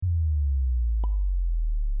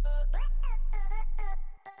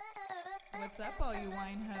What's up, all you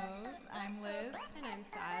wine hoes? I'm Liz. And I'm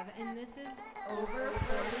Sav, and this is Over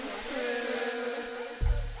Poured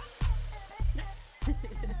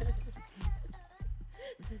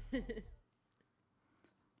Screwed.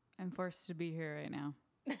 I'm forced to be here right now.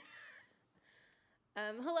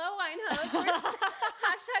 Hello, wine hoes. We're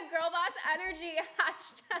hashtag girl boss energy,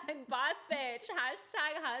 hashtag boss bitch,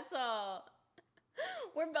 hashtag hustle.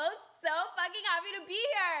 We're both so fucking happy to be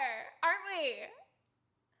here, aren't we?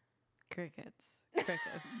 Crickets.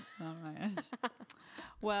 Oh my gosh.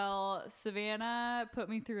 Well, Savannah put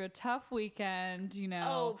me through a tough weekend, you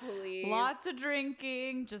know. Oh, please. Lots of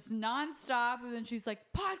drinking, just nonstop. And then she's like,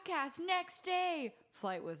 podcast next day.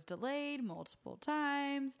 Flight was delayed multiple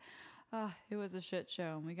times. It was a shit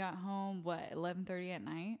show. And we got home, 11:30 at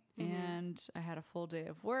night? Mm-hmm. And I had a full day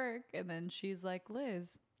of work. And then she's like,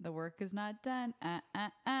 Liz, the work is not done.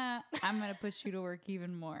 I'm going to push you to work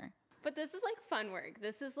even more. But this is like fun work.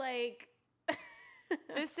 This is like...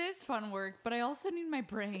 This is fun work, but I also need my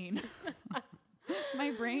brain. My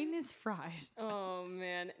brain is fried. Oh,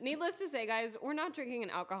 man. Needless to say, guys, we're not drinking an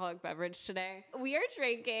alcoholic beverage today. We are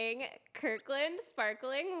drinking Kirkland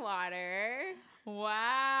sparkling water.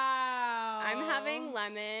 Wow. I'm having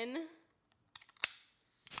lemon.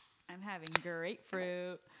 I'm having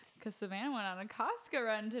grapefruit. Because Savannah went on a Costco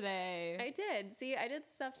run today. I did. See, I did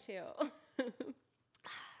stuff too.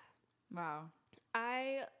 Wow.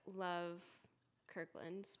 I love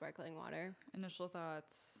Kirkland sparkling water. Initial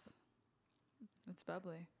thoughts. It's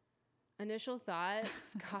bubbly. Initial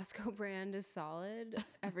thoughts, Costco brand is solid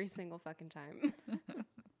every single fucking time.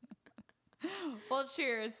 Well,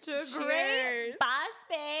 cheers to a great Boss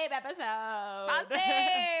Babe episode. Boss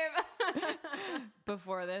Babe!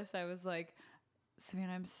 Before this, I was like,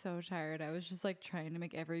 Savannah, I'm so tired. I was just like trying to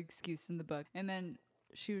make every excuse in the book. And then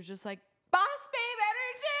she was just like, Boss Babe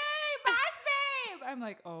energy! Boss Babe! I'm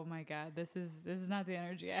like, oh my God, this is not the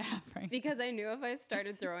energy I have right now. Because I knew if I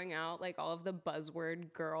started throwing out like all of the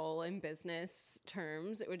buzzword girl and business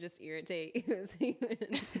terms, it would just irritate you. So you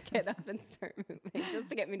would get up and start moving just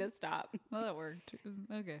to get me to stop. Well, that worked.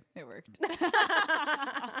 Okay, it worked. Hashtag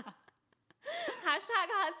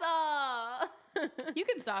hustle. You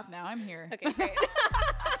can stop now. I'm here. Okay, great.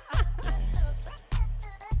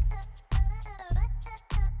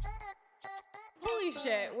 Holy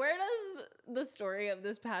shit. Where does the story of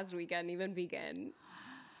this past weekend even begin?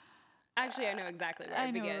 Actually, I know exactly where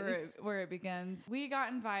it begins. Where it begins. We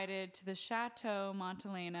got invited to the Chateau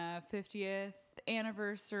Montelena 50th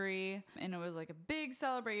anniversary, and it was like a big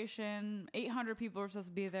celebration. 800 people were supposed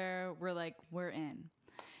to be there. We're like, we're in.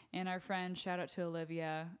 And our friend, shout out to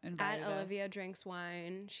Olivia, invited us. Olivia Drinks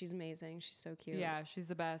Wine. She's amazing. She's so cute. Yeah, she's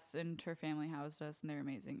the best. And her family housed us, and they're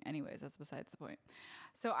amazing. Anyways, that's besides the point.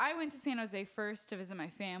 So I went to San Jose first to visit my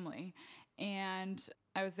family. And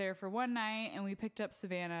I was there for one night, and we picked up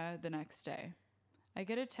Savannah the next day. I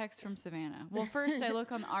get a text from Savannah. Well, first I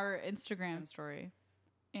look on our Instagram story,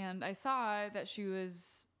 and I saw that she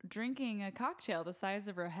was drinking a cocktail the size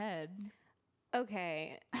of her head.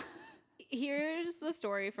 Okay. Here's the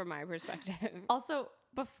story from my perspective. Also,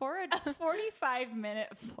 before a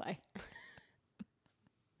 45-minute flight.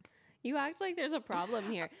 You act like there's a problem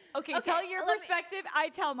here. Okay, tell your perspective. I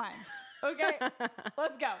tell mine. Okay,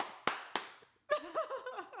 let's go.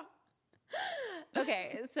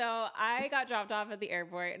 Okay, so I got dropped off at the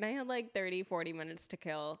airport, and I had like 30, 40 minutes to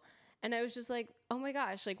kill. And I was just like, oh my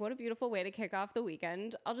gosh, like what a beautiful way to kick off the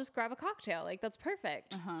weekend. I'll just grab a cocktail. Like that's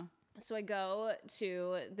perfect. Uh-huh. So I go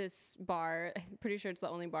to this bar. I'm pretty sure it's the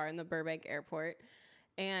only bar in the Burbank airport.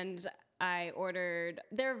 And I ordered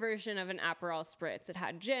their version of an Aperol Spritz. It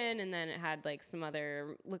had gin, and then it had like some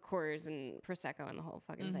other liqueurs and Prosecco and the whole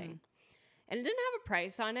fucking thing. And it didn't have a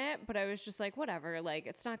price on it, but I was just like, whatever. Like,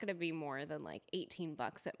 it's not going to be more than like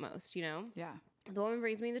 $18 at most, you know? Yeah. The woman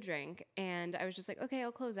brings me the drink, and I was just like, okay,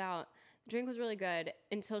 I'll close out. The drink was really good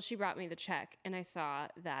until she brought me the check, and I saw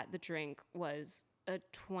that the drink was a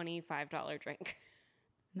 $25 drink.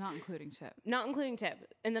 Not including tip. Not including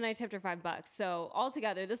tip. And then I tipped her $5. So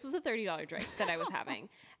altogether, this was a $30 drink that I was having.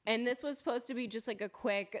 And this was supposed to be just like a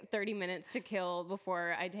quick 30 minutes to kill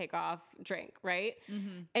before I take off drink, right?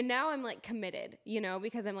 Mm-hmm. And now I'm like committed, you know,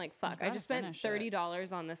 because I'm like, fuck, I just spent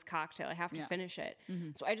 $30 on this cocktail. I have to finish it.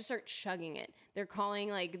 Mm-hmm. So I just start chugging it. They're calling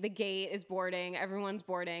like the gate is boarding. Everyone's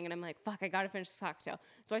boarding. And I'm like, fuck, I got to finish this cocktail.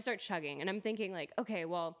 So I start chugging. And I'm thinking like, okay,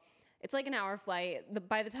 well, it's like an hour flight.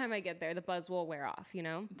 By the time I get there, the buzz will wear off, you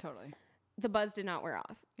know? Totally. The buzz did not wear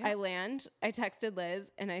off. Yeah. I land, I texted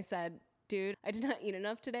Liz, and I said, dude, I did not eat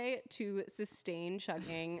enough today to sustain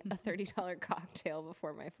chugging a $30 cocktail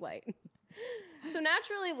before my flight. So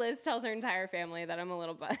naturally, Liz tells her entire family that I'm a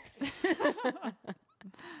little buzzed.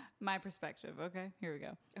 my perspective. Okay, here we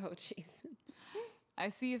go. Oh, jeez. I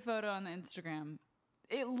see a photo on the Instagram.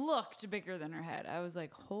 It looked bigger than her head. I was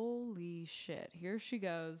like, holy shit, here she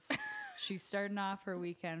goes. She's starting off her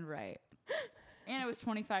weekend right. And it was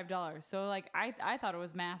 $25. So like I thought it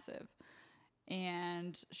was massive.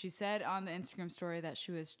 And she said on the Instagram story that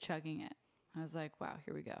she was chugging it. I was like, wow,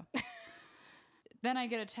 here we go. Then I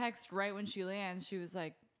get a text right when she lands. She was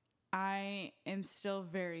like, I am still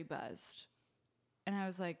very buzzed. And I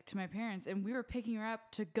was like, to my parents, and we were picking her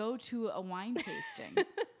up to go to a wine tasting.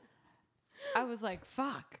 I was like,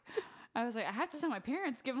 fuck. I was like, I have to tell my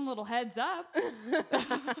parents, give them a little heads up.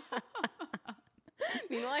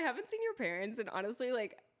 Meanwhile, I haven't seen your parents in honestly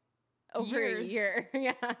like over Years. a year.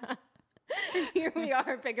 Yeah. And here we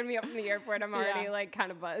are picking me up from the airport. I'm already like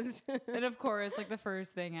kind of buzzed. And of course, like the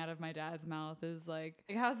first thing out of my dad's mouth is like,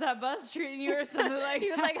 how's that bus treating you or something like He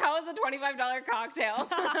was like, how was the $25 cocktail?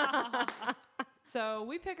 So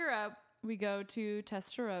we pick her up. We go to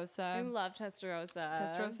Testarossa. I love Testarossa.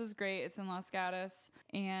 Testarosa's great. It's in Los Gatos.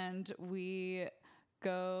 And we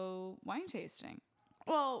go wine tasting.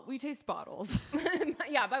 Well, we taste bottles.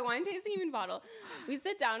 Yeah, by wine tasting, you mean bottle. We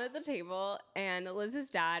sit down at the table, and Liz's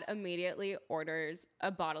dad immediately orders a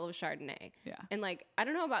bottle of Chardonnay. Yeah. And like, I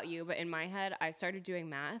don't know about you, but in my head, I started doing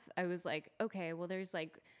math. I was like, okay, well, there's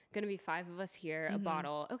like going to be 5 of us here, a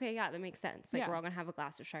bottle. Okay, yeah, that makes sense. Like, we're all going to have a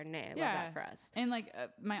glass of Chardonnay. I love that for us. And like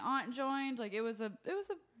my aunt joined. Like it was a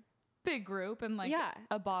big group, and like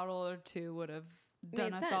a bottle or two would have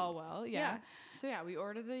done us all well. Yeah. So yeah, we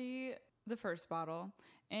ordered the first bottle,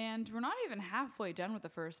 and we're not even halfway done with the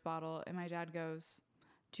first bottle, and my dad goes,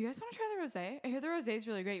 do you guys want to try the rosé? I hear the rosé is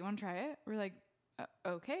really great. You want to try it? We're like,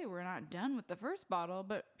 okay, we're not done with the first bottle,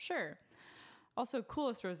 but sure. Also,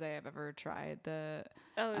 coolest rosé I've ever tried. It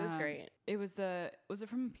was great. Was it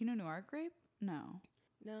from a Pinot Noir grape? No,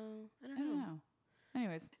 I don't know.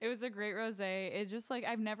 Anyways, it was a great rosé. It just like,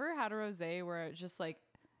 I've never had a rosé where it just like,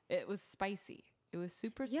 it was spicy. It was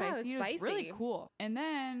super spicy. Yeah, it was spicy. It was really cool. And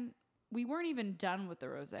then we weren't even done with the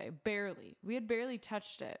rosé. Barely. We had barely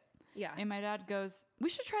touched it. Yeah. And my dad goes, we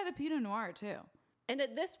should try the Pinot Noir too. And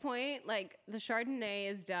at this point, like the Chardonnay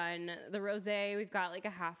is done. The rosé, we've got like a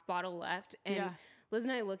half bottle left. And Liz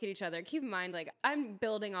and I look at each other. Keep in mind, like I'm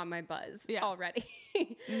building on my buzz already.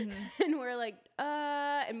 And we're like,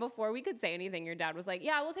 and before we could say anything, your dad was like,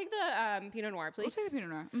 yeah, we'll take the Pinot Noir, please. We'll take the Pinot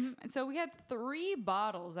Noir. And so we had 3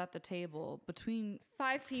 bottles at the table between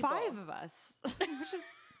 5 people. 5 of us, which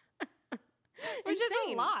is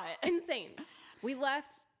a lot. Insane. We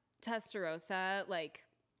left Testarossa like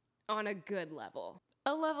on a good level.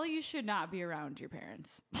 A level you should not be around your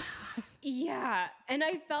parents. Yeah. And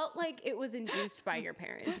I felt like it was induced by your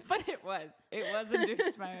parents. But it was. It was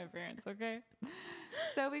induced by my parents, okay?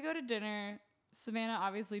 So we go to dinner. Savannah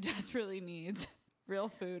obviously desperately needs real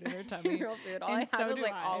food in her tummy. Real food. All I had was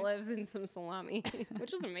like olives and some salami,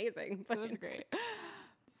 which was amazing. It was great.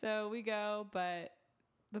 So we go, but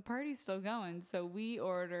the party's still going. So we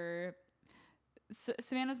order...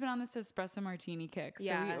 Savannah's been on this espresso martini kick.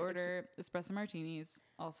 So we order espresso martinis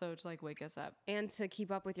also to like wake us up. And to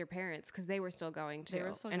keep up with your parents because they were still going too.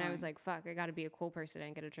 I was like, fuck, I got to be a cool person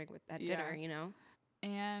and get a drink at dinner, you know?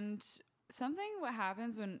 And what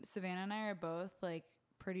happens when Savannah and I are both like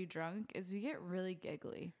pretty drunk is we get really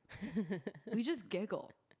giggly. We just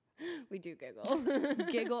giggle. We do giggle. Just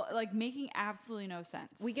giggle, like making absolutely no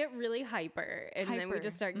sense. We get really hyper and then we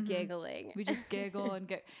just start giggling. We just giggle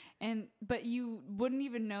but you wouldn't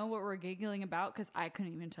even know what we're giggling about because I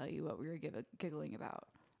couldn't even tell you what we were giggling about.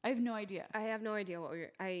 I have no idea. I have no idea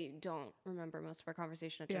I don't remember most of our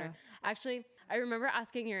conversation at dinner. Actually, I remember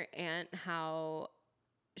asking your aunt how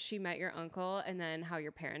she met your uncle and then how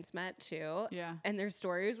your parents met too. Yeah. And their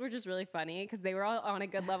stories were just really funny because they were all on a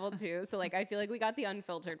good level too. So like, I feel like we got the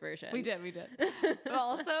unfiltered version. We did. But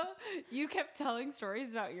also, you kept telling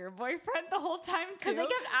stories about your boyfriend the whole time too. Because they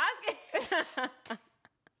kept asking.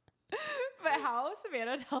 But how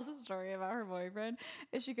Savannah tells a story about her boyfriend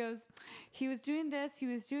is she goes, he was doing this, he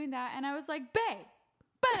was doing that. And I was like, babe.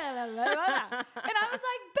 And I was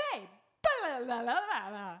like, babe.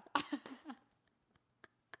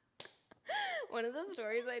 One of the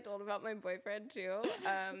stories I told about my boyfriend too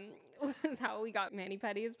was how we got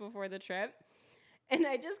mani-pedis before the trip. And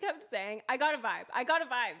I just kept saying, I got a vibe. I got a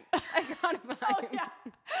vibe. Oh, yeah.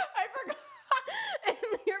 I forgot. And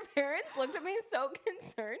your parents looked at me so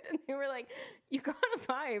concerned and they were like, you got a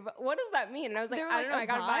vibe. What does that mean? And I was like, I don't know. I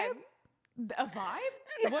got a vibe. A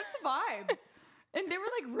vibe? What's a vibe? And they were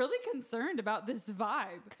like really concerned about this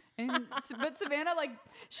vibe. But Savannah, like,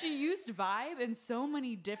 she used vibe in so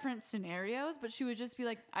many different scenarios, but she would just be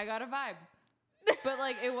like, I got a vibe. But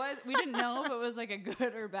like we didn't know if it was like a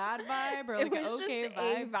good or bad vibe or like it was an okay just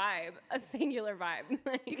vibe. a vibe, a singular vibe.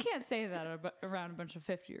 You can't say that around a bunch of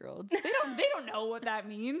 50-year-olds. They don't know what that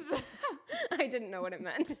means. I didn't know what it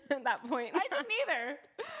meant at that point. I didn't either.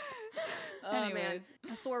 Oh, Anyways.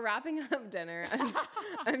 man. So we're wrapping up dinner.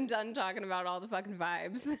 I'm done talking about all the fucking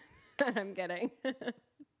vibes that I'm getting.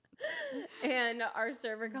 And our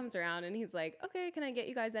server comes around and he's like, okay, can I get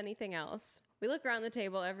you guys anything else? We look around the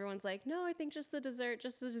table. Everyone's like, no, I think just the dessert,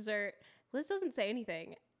 just the dessert. Liz doesn't say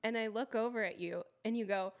anything. And I look over at you and you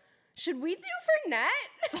go, should we do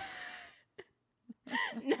Fernet?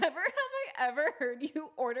 Never have I ever heard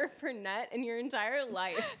you order Fernet in your entire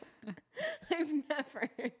life. I've never.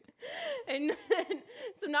 And then,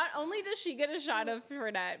 so not only does she get a shot of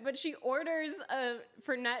Fernet, but she orders a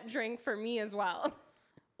Fernet drink for me as well.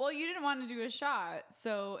 Well, you didn't want to do a shot,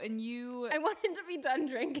 I wanted to be done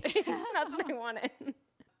drinking. That's what I wanted.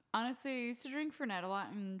 Honestly, I used to drink Fernet a lot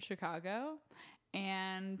in Chicago,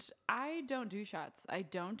 and I don't do shots. I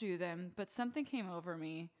don't do them, but something came over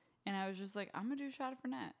me, and I was just like, I'm going to do a shot of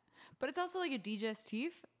Fernet. But it's also like a digestif,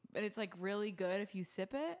 and it's like really good if you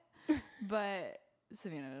sip it, but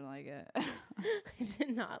Savannah didn't like it. I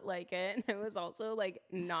did not like it. I was also like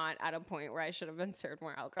not at a point where I should have been served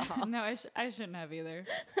more alcohol. No, I shouldn't have either.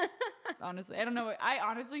 Honestly, I don't know. I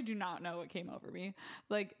honestly do not know what came over me.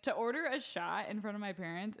 Like, to order a shot in front of my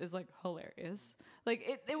parents is like hilarious.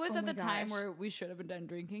 Like it was at the time where we should have been done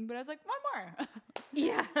drinking, but I was like, one more.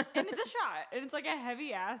 Yeah. And it's a shot, and it's like a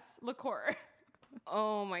heavy ass liqueur.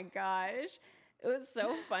 Oh my gosh. It was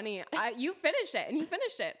so funny. You finished it, and you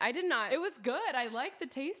finished it. I did not. It was good. I liked the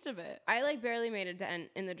taste of it. I like barely made a dent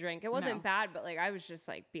in the drink. It wasn't No. bad, but like I was just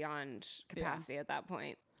like beyond capacity at that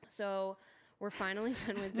point. So we're finally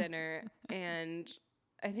done with dinner, and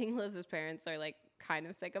I think Liz's parents are like kind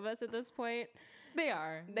of sick of us at this point. They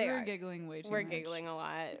are. We're giggling way too much. We're giggling a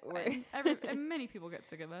lot. And many people get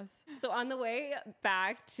sick of us. So on the way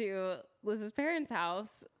back to Liz's parents'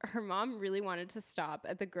 house, her mom really wanted to stop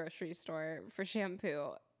at the grocery store for shampoo.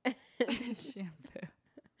 Shampoo.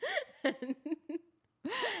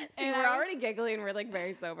 See, we're already giggling. We're like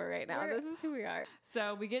very sober right now. This is who we are.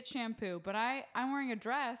 So we get shampoo, but I'm wearing a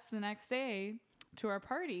dress the next day to our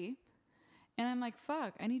party, and I'm like,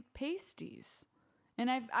 fuck, I need pasties. And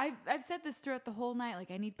I've said this throughout the whole night, like,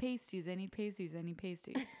 I need pasties, I need pasties, I need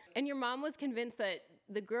pasties. And your mom was convinced that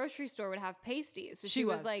the grocery store would have pasties. So she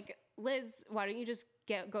was like, Liz, why don't you just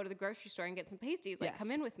go to the grocery store and get some pasties? Like, come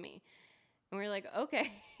in with me. And we were like,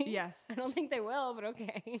 okay. Yes. I don't think they will, but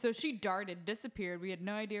okay. So she disappeared. We had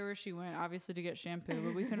no idea where she went, obviously to get shampoo,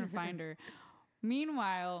 but we couldn't find her.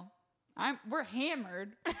 Meanwhile, we're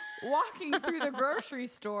hammered, walking through the grocery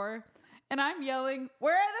store, and I'm yelling,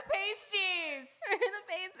 where are the pasties? Where are the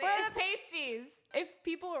pasties? Where are the pasties? If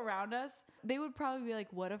people around us, they would probably be like,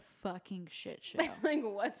 what a fucking shit show. Like,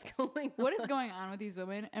 what's going on? What is going on with these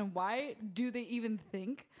women? And why do they even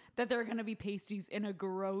think that there are going to be pasties in a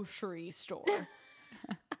grocery store?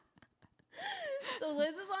 So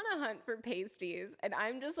Liz is on a hunt for pasties, and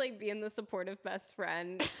I'm just like being the supportive best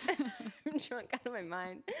friend. I'm drunk out of my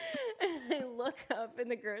mind. And I look up in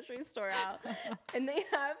the grocery store aisle, and they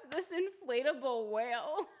have this inflatable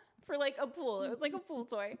whale for like a pool. It was like a pool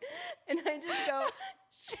toy. And I just go,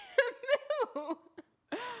 Shamoo!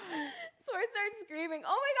 So I start screaming,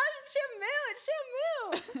 oh my gosh, it's Shamoo! It's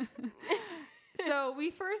Shamoo! So we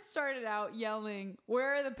first started out yelling,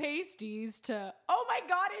 where are the pasties, to, oh my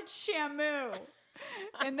God, it's Shamoo.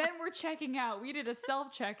 And then we're checking out. We did a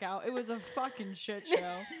self-checkout. It was a fucking shit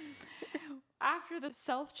show. After the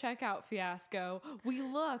self-checkout fiasco, we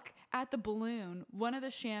look at the balloon. One of the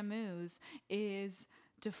Shamoos is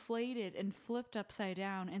deflated and flipped upside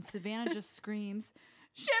down, and Savannah just screams,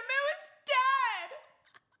 Shamoo is dead!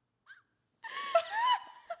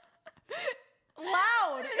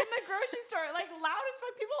 Loud in the grocery store, like loud as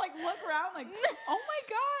fuck. People like look around like, oh my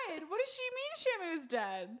God, what does she mean Shamoo is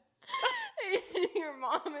dead? Your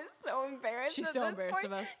mom is so embarrassed. She's so embarrassed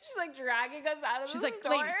of us. She's like dragging us out of the store. She's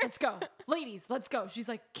like, ladies, let's go. Ladies, let's go. She's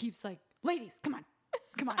like, keeps like, ladies, come on.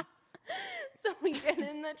 Come on. So we get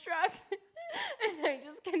in the truck, and I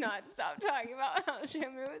just cannot stop talking about how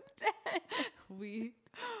Shamoo is dead.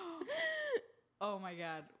 Oh my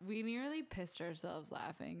God. We nearly pissed ourselves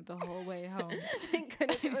laughing the whole way home. Thank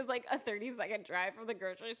goodness it was like a 30-second drive from the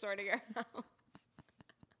grocery store to your house.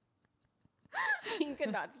 He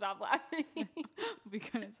could not stop laughing. We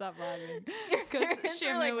couldn't stop laughing. Because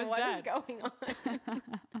Shamoo like, was what dead. is going on?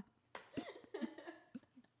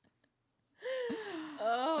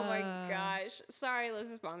 Oh my gosh. Sorry,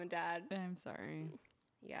 Liz's mom and dad. I'm sorry.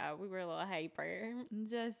 Yeah, we were a little hyper.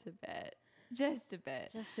 Just a bit. Just a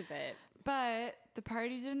bit. Just a bit. But the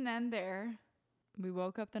party didn't end there. We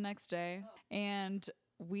woke up the next day and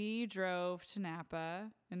we drove to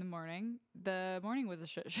Napa in the morning. The morning was a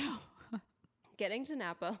shit show. Getting to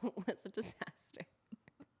Napa was a disaster.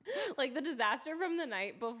 Like the disaster from the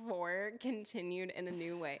night before continued in a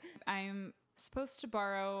new way. I'm supposed to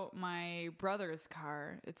borrow my brother's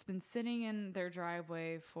car. It's been sitting in their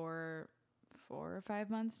driveway for 4 or 5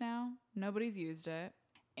 months now. Nobody's used it.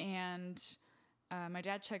 And my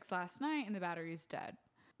dad checks last night and the battery's dead.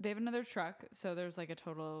 They have another truck, so there's like a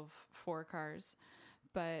total of 4 cars.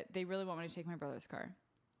 But they really want me to take my brother's car.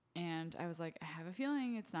 And I was like, I have a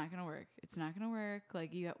feeling it's not going to work. It's not going to work.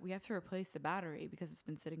 Like, we have to replace the battery because it's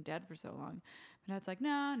been sitting dead for so long. My dad's like,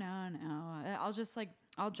 no.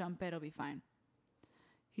 I'll jump it. It'll be fine.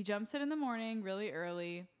 He jumps it in the morning really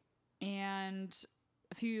early. And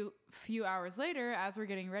a few hours later, as we're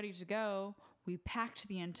getting ready to go, we packed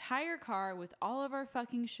the entire car with all of our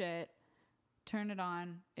fucking shit, turned it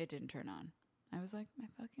on. It didn't turn on. I was like, I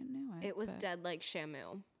fucking knew it. It was dead like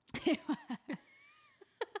Shamoo.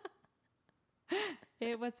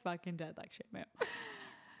 It was fucking dead like Shamoo.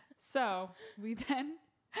 So we then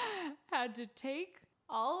had to take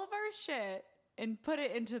all of our shit and put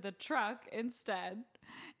it into the truck instead.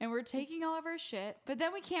 And we're taking all of our shit, but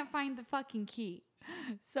then we can't find the fucking key.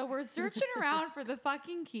 So we're searching around for the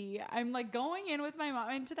fucking key. I'm like going in with my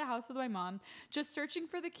mom into the house with my mom, just searching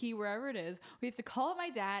for the key wherever it is. We have to call up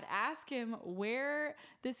my dad, ask him where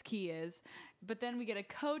this key is. But then we get a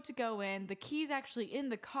code to go in. The key's actually in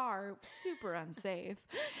the car. Super unsafe.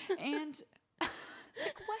 And like,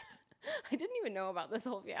 what? I didn't even know about this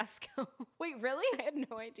whole fiasco. Wait, really? I had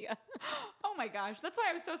no idea. Oh my gosh. That's why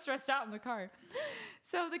I was so stressed out in the car.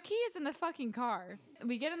 So the key is in the fucking car.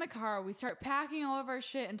 We get in the car. We start packing all of our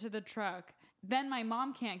shit into the truck. Then my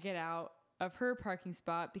mom can't get out of her parking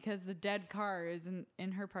spot because the dead car is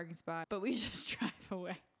in her parking spot. But we just drive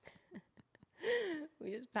away.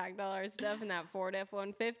 We just packed all our stuff in that Ford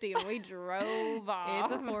F-150 and we drove off.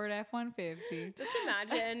 It's a Ford F-150. Just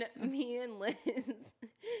imagine me and Liz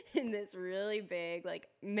in this really big, like,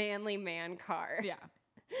 manly man car. Yeah.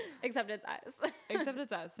 Except it's us. Except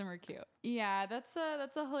it's us and we're cute. Yeah, that's a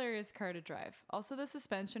hilarious car to drive. Also, the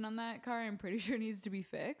suspension on that car, I'm pretty sure needs to be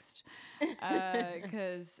fixed.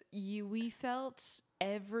 Because we felt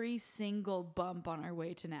every single bump on our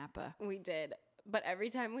way to Napa. We did. But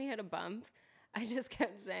every time we hit a bump, I just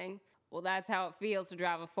kept saying, well, that's how it feels to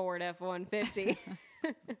drive a Ford F-150.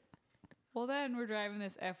 Well, then we're driving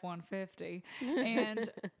this F-150. And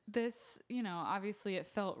this, obviously it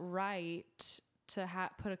felt right to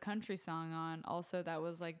put a country song on. Also, that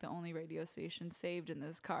was like the only radio station saved in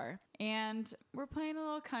this car. And we're playing a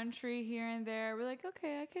little country here and there. We're like,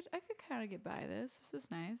 okay, I could kind of get by this. This is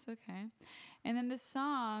nice. Okay. And then this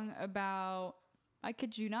song about, I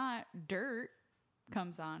kid you not, dirt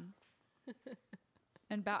comes on.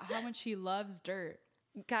 And about how much he loves dirt.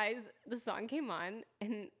 Guys, the song came on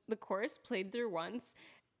and the chorus played through once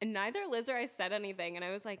and neither Liz or I said anything. And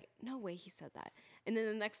I was like, no way he said that. And then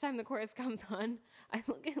the next time the chorus comes on, I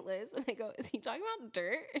look at Liz and I go, is he talking about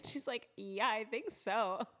dirt? And she's like, yeah, I think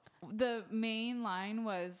so. The main line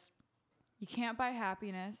was, you can't buy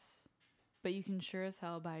happiness, but you can sure as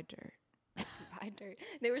hell buy dirt. Buy dirt.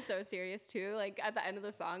 They were so serious too. Like at the end of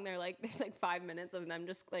the song, they're like, there's like 5 minutes of them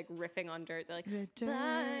just like riffing on dirt. They're like, the dirt.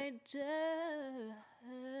 buy dirt.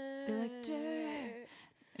 They're like,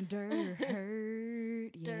 dirt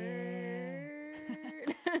hurt, yeah.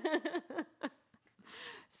 Dirt.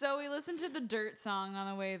 So we listened to the dirt song on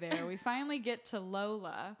the way there. We finally get to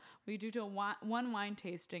Lola. We do one wine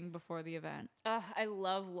tasting before the event. I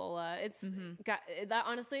love Lola. It's got that.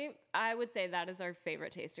 Honestly, I would say that is our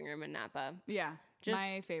favorite tasting room in Napa. Yeah,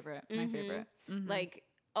 my favorite. My favorite. Mm-hmm. Like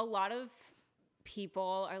a lot of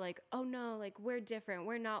people are like, oh no, like we're different.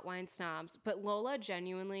 We're not wine snobs. But Lola,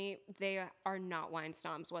 genuinely, they are not wine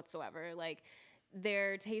snobs whatsoever. Like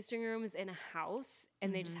their tasting room is in a house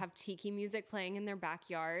and they just have tiki music playing in their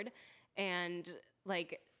backyard. And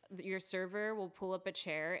like your server will pull up a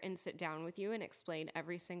chair and sit down with you and explain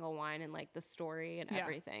every single wine and like the story and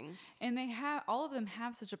everything. And all of them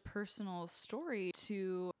have such a personal story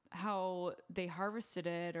to how they harvested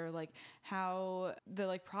it or like how the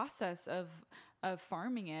like process of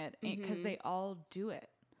farming it because they all do it.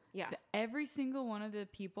 Yeah. Every single one of the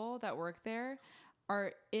people that work there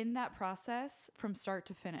are in that process from start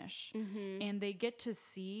to finish. And they get to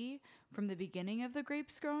see from the beginning of the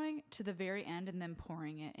grapes growing to the very end and then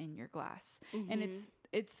pouring it in your glass. And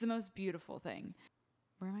it's the most beautiful thing.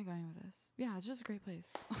 Where am I going with this? Yeah, it's just a great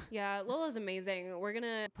place. Yeah, Lola's amazing. We're going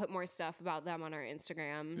to put more stuff about them on our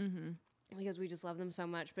Instagram. because we just love them so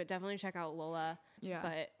much. But definitely check out Lola. Yeah.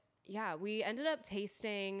 But yeah, we ended up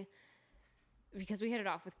tasting, because we hit it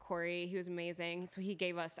off with Corey. He was amazing. So he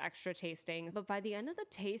gave us extra tastings. But by the end of the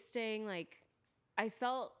tasting, like, I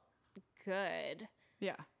felt good.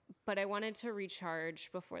 Yeah. But I wanted to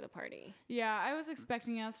recharge before the party. Yeah, I was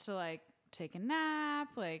expecting us to like take a nap,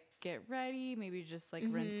 like get ready, maybe just like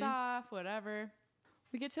rinse off, whatever.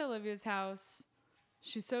 We get to Olivia's house.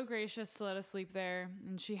 She was so gracious to let us sleep there,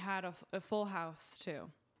 and she had a full house too.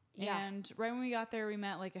 Yeah. And right when we got there, we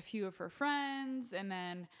met like a few of her friends, and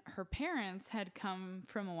then her parents had come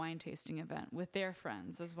from a wine tasting event with their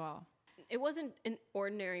friends as well. It wasn't an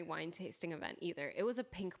ordinary wine tasting event either. It was a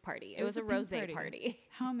pink party. It was a rosé party.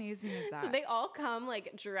 How amazing is that? So they all come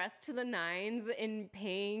like dressed to the nines in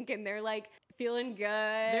pink, and they're like feeling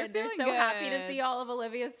good. They're so happy to see all of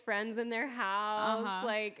Olivia's friends in their house.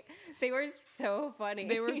 Like, they were so funny.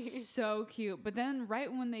 They were so cute. But then right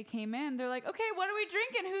when they came in, they're like, okay, what are we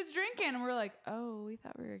drinking? Who's drinking? And we're like, oh, we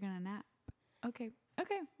thought we were going to nap. Okay,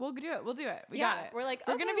 we'll do it. We got it. We're like,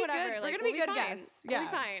 we're gonna be whatever. good. Like, we're gonna be good fine. guests. We'll be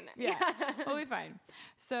fine. Yeah, we'll be fine.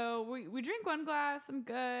 So we drink one glass. I'm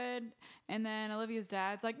good. And then Olivia's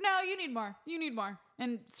dad's like, no, you need more.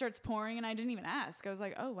 And starts pouring. And I didn't even ask. I was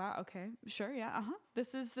like, oh wow, okay, sure, yeah,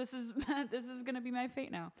 This is this is gonna be my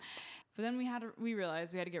fate now. But then we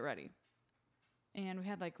realized we had to get ready, and we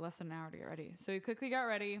had like less than an hour to get ready. So we quickly got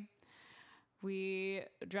ready. We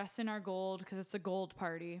dressed in our gold because it's a gold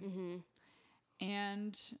party. Mm-hmm.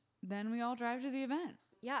 And then we all drive to the event.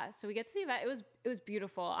 Yeah, so we get to the event. It was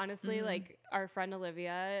beautiful. Honestly, like, our friend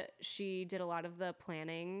Olivia, she did a lot of the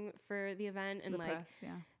planning for the event, and press,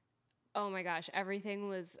 yeah. Oh my gosh, everything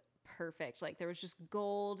was perfect. Like, there was just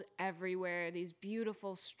gold everywhere, these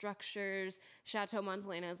beautiful structures. Chateau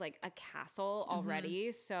Montelena is like a castle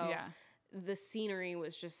already. So yeah. The scenery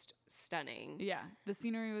was just stunning. Yeah, the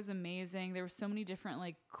scenery was amazing. There were so many different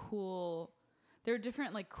cool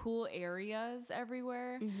areas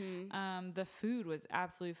everywhere. Mm-hmm. The food was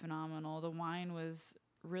absolutely phenomenal. The wine was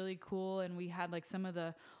really cool, and we had like some of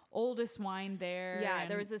the oldest wine there. Yeah,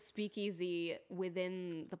 there was a speakeasy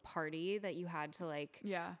within the party that you had to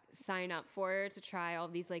sign up for to try all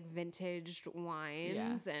these like vintage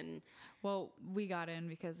wines. Yeah. And well, we got in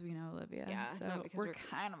because we know Olivia. Yeah, so we're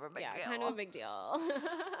kind of a big deal. Yeah, kind of a big deal.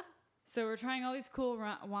 So we're trying all these cool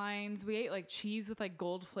wines. We ate like cheese with like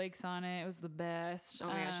gold flakes on it. It was the best. Oh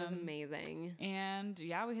my gosh, it was amazing. And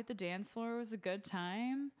yeah, we hit the dance floor. It was a good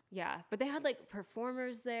time. Yeah, but they had like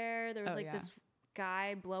performers there. There was this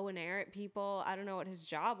guy blowing air at people. I don't know what his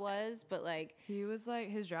job was, but like he was like,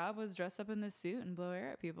 his job was dress up in this suit and blow air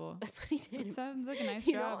at people. That's what he did. It sounds like a nice job.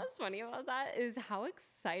 You job. know what's funny about that is how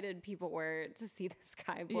excited people were to see this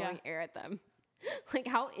guy blowing air at them. Like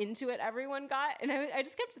how into it everyone got. And I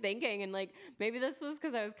just kept thinking, and like maybe this was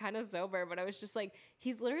because I was kind of sober, but I was just like,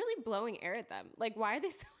 he's literally blowing air at them. Like, why are they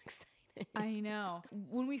so excited? I know.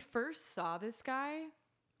 When we first saw this guy,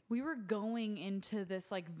 we were going into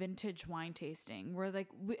this like vintage wine tasting where like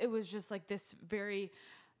it was just like this very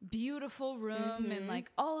beautiful room and like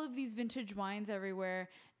all of these vintage wines everywhere.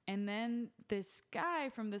 And then this guy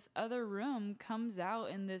from this other room comes out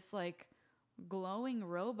in this like glowing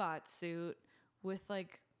robot suit with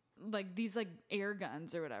like these like air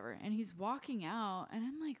guns or whatever, and he's walking out, and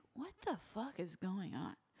I'm like, what the fuck is going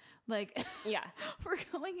on? Like, yeah, we're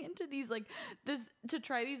going into these like this to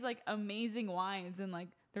try these like amazing wines, and like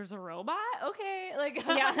there's a robot. Okay, like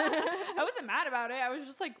yeah. I wasn't mad about it. I was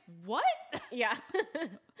just like, what? Yeah.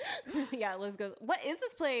 Yeah, Liz goes, what is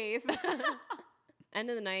this place? End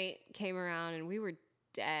of the night came around and we were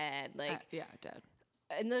dead. Like dead.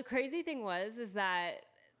 And the crazy thing is that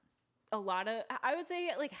a lot of, I would say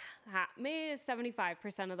like maybe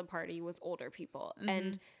 75% of the party was older people.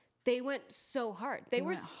 And they went so hard. They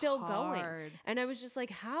were still going. And I was just like,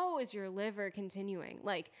 how is your liver continuing?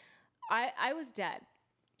 Like, I was dead.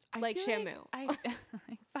 Like Shamoo. Like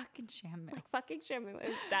fucking Shamoo. Like fucking Shamoo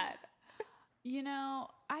is dead. You know,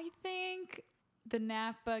 I think the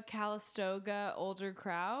Napa, Calistoga older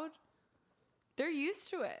crowd, they're used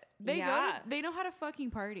to it. They know how to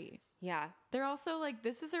fucking party. Yeah. They're also like,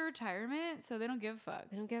 this is a retirement, so they don't give a fuck.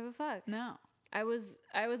 They don't give a fuck. No. I was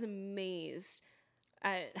amazed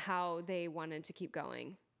at how they wanted to keep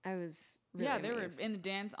going. I was really amazed. Were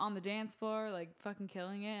on the dance floor, like fucking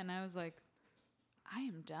killing it, and I was like, I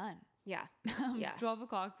am done. Yeah. 12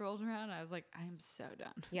 o'clock rolled around, and I was like, I am so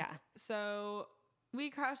done. Yeah. So we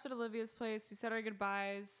crashed at Olivia's place. We said our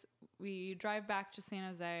goodbyes. We drive back to San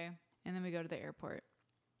Jose, and then we go to the airport.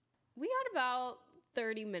 We had about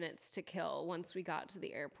 30 minutes to kill once we got to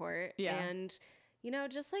the airport. Yeah. And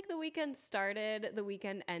Just like the weekend started, the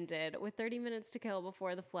weekend ended. With 30 minutes to kill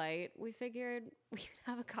before the flight, we figured we could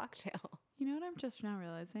have a cocktail. You know what I'm just now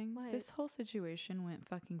realizing? What? This whole situation went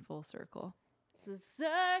fucking full circle. It's a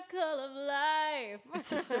circle of life.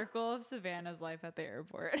 It's a circle of Savannah's life at the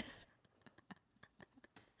airport.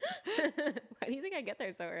 Why do you think I get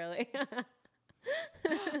there so early?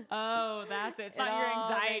 Oh, that's it. It's It not your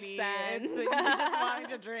all anxiety. makes sense. It's you just wanting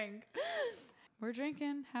to drink. We're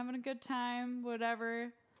drinking, having a good time,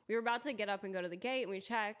 whatever. We were about to get up and go to the gate, and we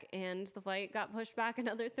check, and the flight got pushed back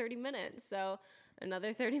another 30 minutes. So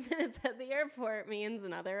another 30 minutes at the airport means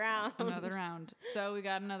another round. Another round. So we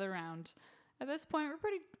got another round. At this point, we're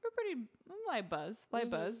pretty light buzz.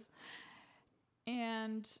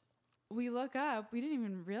 And we look up. We didn't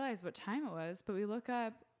even realize what time it was, but we look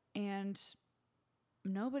up, and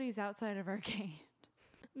nobody's outside of our gate.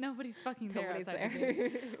 Nobody's fucking there. Nobody's outside there. The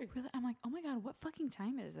gate. I'm like, oh my God, what fucking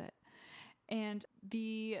time is it? And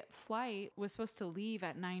the flight was supposed to leave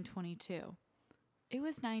at 9:22. It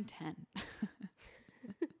was 9:10.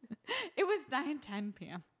 It was 9:10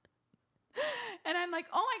 p.m. And I'm like,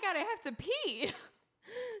 oh my God, I have to pee.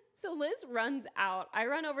 So Liz runs out. I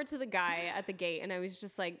run over to the guy at the gate, and I was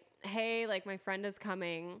just like, hey, like my friend is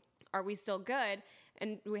coming. Are we still good?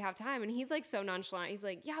 And we have time. And he's like so nonchalant. He's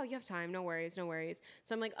like, yeah, you have time. No worries, no worries.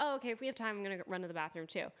 So I'm like, oh, okay, if we have time, I'm going to run to the bathroom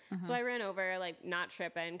too. So I ran over, like not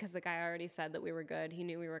tripping because the guy already said that we were good. He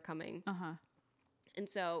knew we were coming. And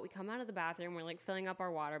so we come out of the bathroom. We're like filling up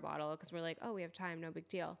our water bottle because we're like, oh, we have time. No big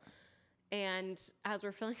deal. And as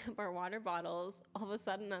we're filling up our water bottles, all of a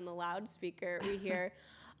sudden on the loudspeaker, we hear,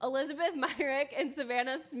 Elizabeth Myrick and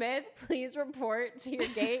Savannah Smith, please report to your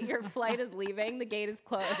gate. Your flight is leaving. The gate is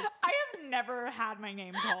closed. I have never had my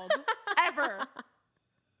name called. Ever.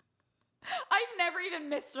 I've never even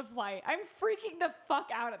missed a flight. I'm freaking the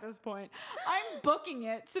fuck out at this point. I'm booking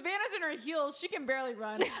it. Savannah's in her heels. She can barely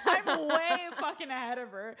run. I'm way fucking ahead of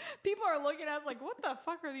her. People are looking at us like, what the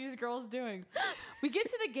fuck are these girls doing? We get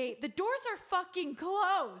to the gate. The doors are fucking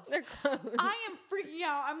closed. They're closed. I am freaking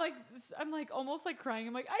out. I'm like almost like crying.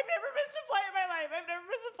 I'm like, I've never missed a flight in my life. I've never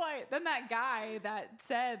missed a flight. Then that guy that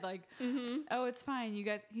said like, oh, it's fine. You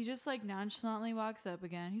guys, he just like nonchalantly walks up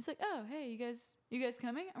again. He's like, oh, hey, you guys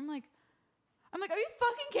coming? I'm like, are you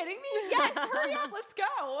fucking kidding me? Yes, hurry up, let's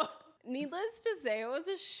go. Needless to say, it was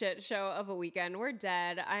a shit show of a weekend. We're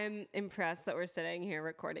dead. I'm impressed that we're sitting here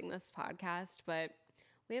recording this podcast, but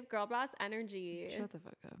we have girl boss energy. Shut the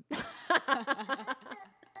fuck up.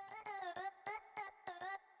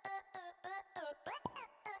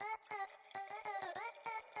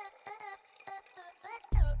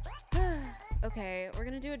 Okay, we're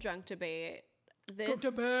going to do a drunk debate. Drunk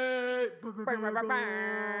debate.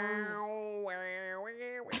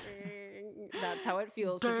 That's how it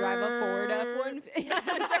feels to drive a Ford F-150.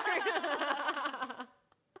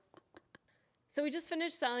 So we just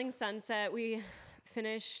finished selling Sunset. We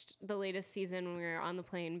finished the latest season when we were on the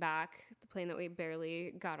plane back, the plane that we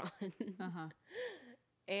barely got on.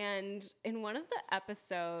 And in one of the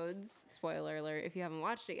episodes, spoiler alert if you haven't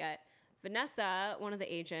watched it yet, Vanessa, one of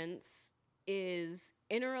the agents, is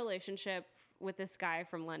in a relationship with this guy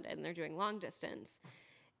from London. They're doing long distance.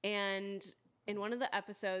 And in one of the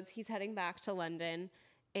episodes, he's heading back to London.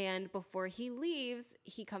 And before he leaves,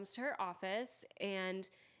 he comes to her office. And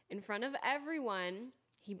in front of everyone,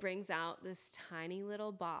 he brings out this tiny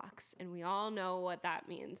little box. And we all know what that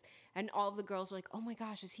means. And all of the girls are like, oh my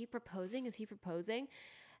gosh, is he proposing? Is he proposing?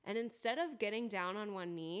 And instead of getting down on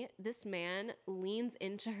one knee, this man leans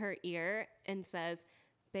into her ear and says,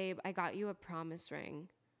 babe, I got you a promise ring.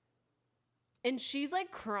 And she's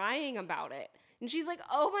like crying about it. And she's like,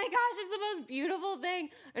 oh my gosh, it's the most beautiful thing.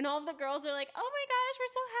 And all of the girls are like, oh my gosh,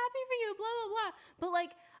 we're so happy for you, blah, blah, blah. But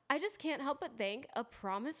like, I just can't help but think a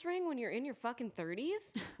promise ring when you're in your fucking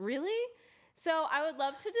 30s? Really? So I would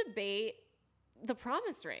love to debate the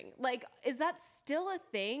promise ring. Like, is that still a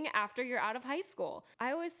thing after you're out of high school?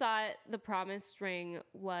 I always thought the promise ring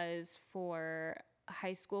was for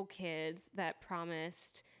high school kids that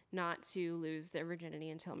promised not to lose their virginity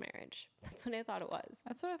until marriage. That's what I thought it was.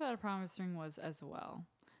 That's what I thought a promise ring was as well.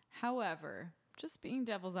 However, just being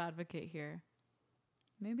devil's advocate here,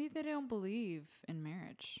 maybe they don't believe in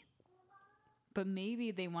marriage, but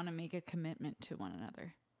maybe they want to make a commitment to one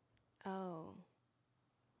another. Oh.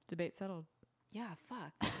 Debate settled. Yeah,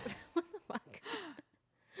 fuck. What the fuck?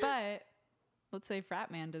 But let's say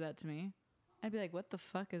frat man did that to me. I'd be like, what the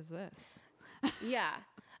fuck is this? Yeah.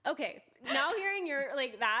 Okay. Now hearing your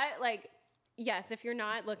like that, like, yes, if you're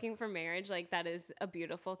not looking for marriage, like that is a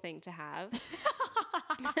beautiful thing to have.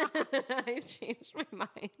 I've changed my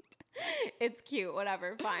mind. It's cute,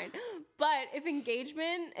 whatever, fine. But if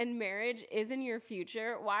engagement and marriage is in your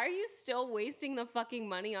future, why are you still wasting the fucking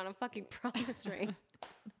money on a fucking promise ring?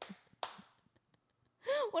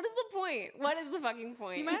 What is the point? What is the fucking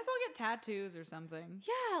point? You might as well get tattoos or something.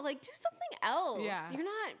 Yeah, like do something else. Yeah. You're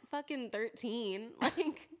not fucking 13.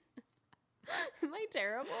 Like, am I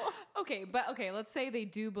terrible? Okay, but let's say they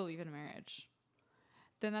do believe in marriage.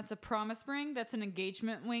 Then that's a promise ring. That's an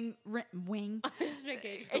engagement ring. It's an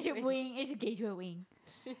engagement It's a ring. wing. It's an engagement ring.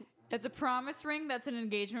 It's a promise ring. That's an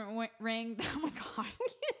engagement ring. Oh my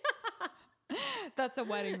god. That's a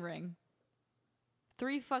wedding ring.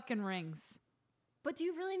 3 fucking rings. But do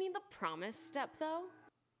you really need the promise step though?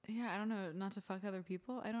 Yeah, I don't know. Not to fuck other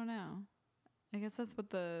people. I don't know. I guess that's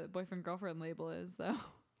what the boyfriend girlfriend label is, though.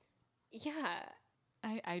 Yeah.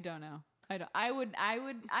 I don't know. I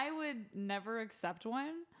would never accept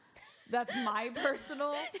one. That's my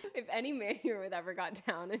personal. If any man here would ever got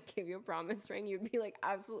down and gave you a promise ring, you'd be like,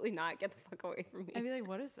 absolutely not. Get the fuck away from me. I'd be like,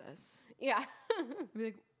 what is this? Yeah. I'd be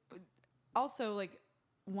like, also, like,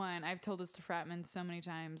 one, I've told this to fratmen so many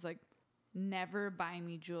times, like, never buy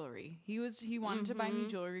me jewelry. He wanted to buy me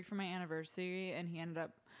jewelry for my anniversary, and he ended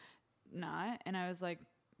up not. And I was like,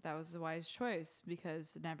 that was a wise choice,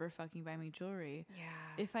 because never fucking buy me jewelry. Yeah.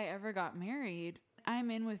 If I ever got married, I'm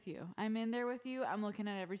in with you. I'm in there with you. I'm looking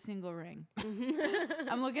at every single ring.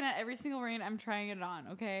 I'm looking at every single ring. I'm trying it on,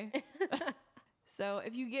 okay? So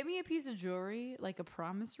if you get me a piece of jewelry, like a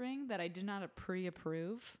promise ring that I did not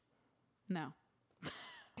pre-approve, no.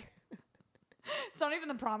 It's not even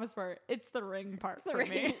the promise part. It's the ring part for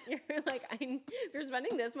me. You're like, if you're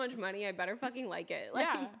spending this much money, I better fucking like it. Like,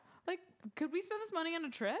 yeah. Like, could we spend this money on a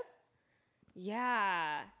trip?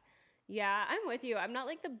 Yeah. Yeah, I'm with you. I'm not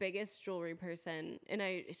like the biggest jewelry person, and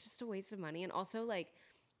it's just a waste of money. And also, like,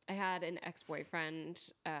 I had an ex-boyfriend,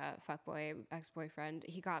 fuckboy ex-boyfriend.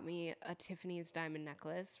 He got me a Tiffany's diamond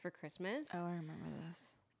necklace for Christmas. Oh, I remember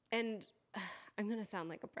this. And I'm going to sound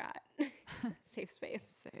like a brat. Safe space.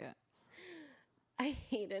 Say it. I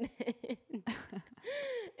hated it.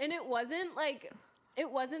 And it wasn't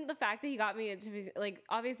the fact that he got me like,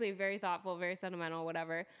 obviously very thoughtful, very sentimental,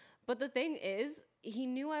 whatever. But the thing is, he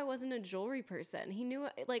knew I wasn't a jewelry person. He knew,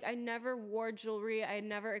 like, I never wore jewelry. I had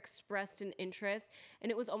never expressed an interest.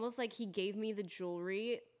 And it was almost like he gave me the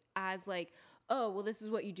jewelry as like, oh, well, this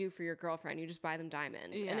is what you do for your girlfriend. You just buy them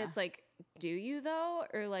diamonds. Yeah. And it's like, do you though?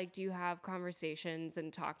 Or like, do you have conversations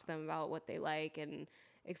and talk to them about what they like and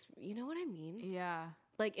you know what I mean? Yeah.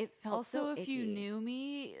 Like, it felt also, so if icky. you knew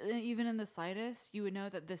me, even in the slightest, you would know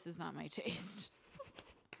that this is not my taste.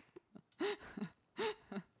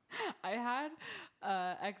 I had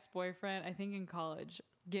an ex-boyfriend, I think in college,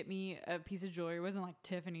 get me a piece of jewelry. It wasn't like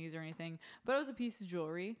Tiffany's or anything, but it was a piece of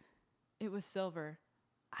jewelry. It was silver.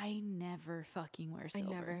 I never fucking wear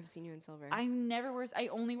silver. I never have seen you in silver. I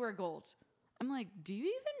only wear gold. I'm like, do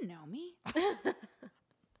you even know me?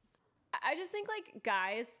 I just think, like,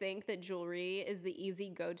 guys think that jewelry is the easy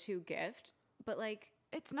go-to gift, but, like,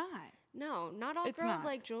 It's not. no, not all It's girls not.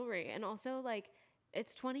 like jewelry. And also, like,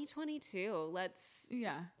 it's 2022. Let's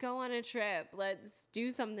Yeah. go on a trip. Let's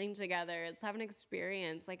do something together. Let's have an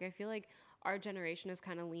experience. Like, I feel like our generation is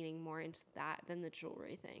kind of leaning more into that than the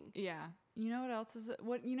jewelry thing. Yeah. You know what else is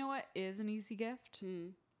what is an easy gift?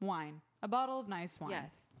 Wine. A bottle of nice wine.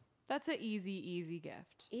 Yes. That's an easy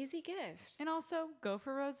gift. Easy gift. And also, go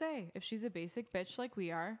for rosé. If she's a basic bitch like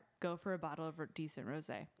we are, go for a bottle of decent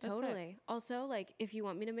rosé. That's Totally. Also, like, if you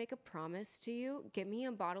want me to make a promise to you, get me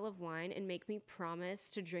a bottle of wine and make me promise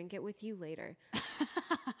to drink it with you later.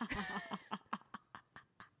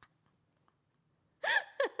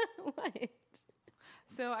 What?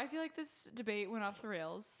 So I feel like this debate went off the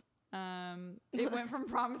rails. It went from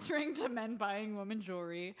promise ring to men buying women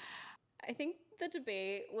jewelry. I think the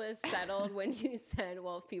debate was settled when you said,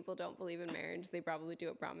 well, if people don't believe in marriage, they probably do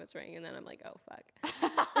a promise ring. And then I'm like, oh, fuck.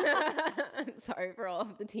 I'm sorry for all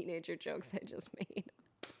of the teenager jokes I just made.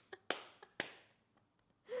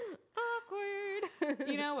 Awkward.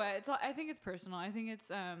 You know what? I think it's personal. I think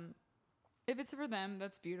it's if it's for them,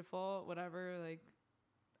 that's beautiful. Whatever. Like,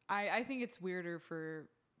 I think it's weirder for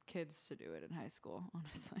kids to do it in high school.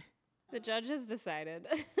 Honestly, The judge has decided.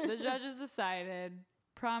 the judges decided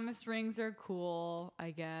promise rings are cool,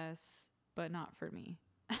 I guess, but not for me.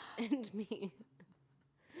 And me.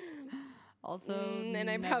 Also, And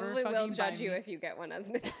I never probably will fucking buy judge you me- if you get one as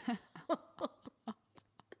an adult.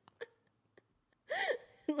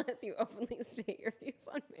 Unless you openly state your views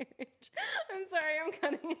on marriage. I'm sorry, I'm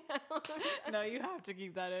cutting it out. No, you have to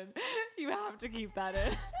keep that in. You have to keep that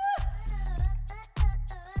in.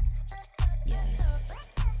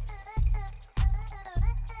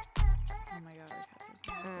 Oh my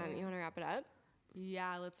god. You want to wrap it up?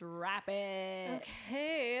 Yeah, let's wrap it.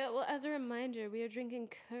 Okay. Well, as a reminder, we are drinking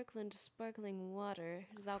Kirkland sparkling water.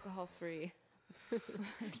 It is alcohol free.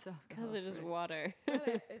 Because it is water.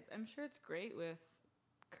 I'm sure it's great with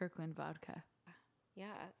Kirkland vodka. Yeah.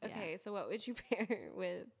 Okay. So what would you pair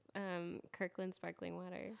with Kirkland sparkling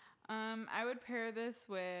water? I would pair this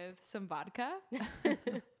with some vodka.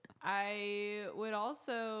 I would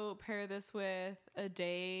also pair this with a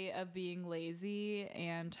day of being lazy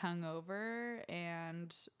and hungover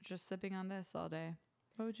and just sipping on this all day.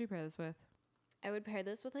 What would you pair this with? I would pair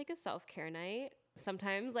this with like a self-care night.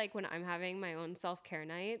 Sometimes like when I'm having my own self-care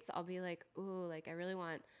nights, I'll be like, ooh, like I really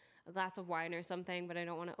want a glass of wine or something, but I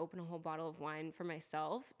don't want to open a whole bottle of wine for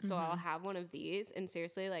myself. So I'll have one of these. And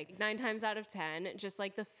seriously, like 9 times out of 10, just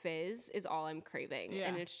like the fizz is all I'm craving. Yeah.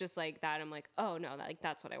 And it's just like that. I'm like, oh no,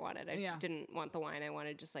 that's what I wanted. I didn't want the wine. I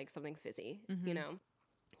wanted just like something fizzy, you know?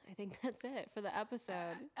 I think that's it for the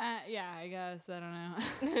episode. Yeah, I guess. I don't know.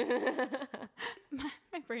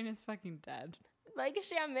 my brain is fucking dead. Like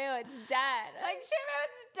Shamoo, it's dead. Like Shamoo,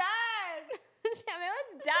 it's dead. Shamoo,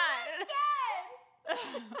 it's dead.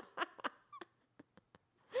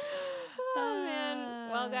 Oh man.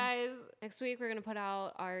 Well guys, next week we're gonna put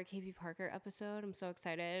out our KP Parker episode. I'm so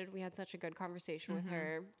excited. We had such a good conversation with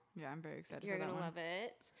her. Yeah, I'm very excited. You're for that gonna one. love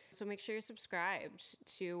it. So make sure you're subscribed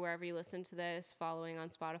to wherever you listen to this, following on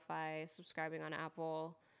Spotify, subscribing on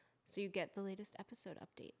Apple, so you get the latest episode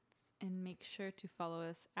updates. And make sure to follow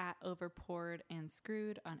us at Overpoured and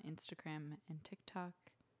Screwed on Instagram and TikTok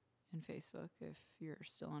and Facebook if you're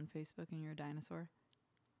still on Facebook and you're a dinosaur.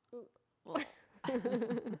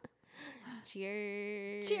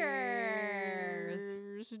 Cheers.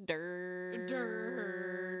 Cheers. Durr.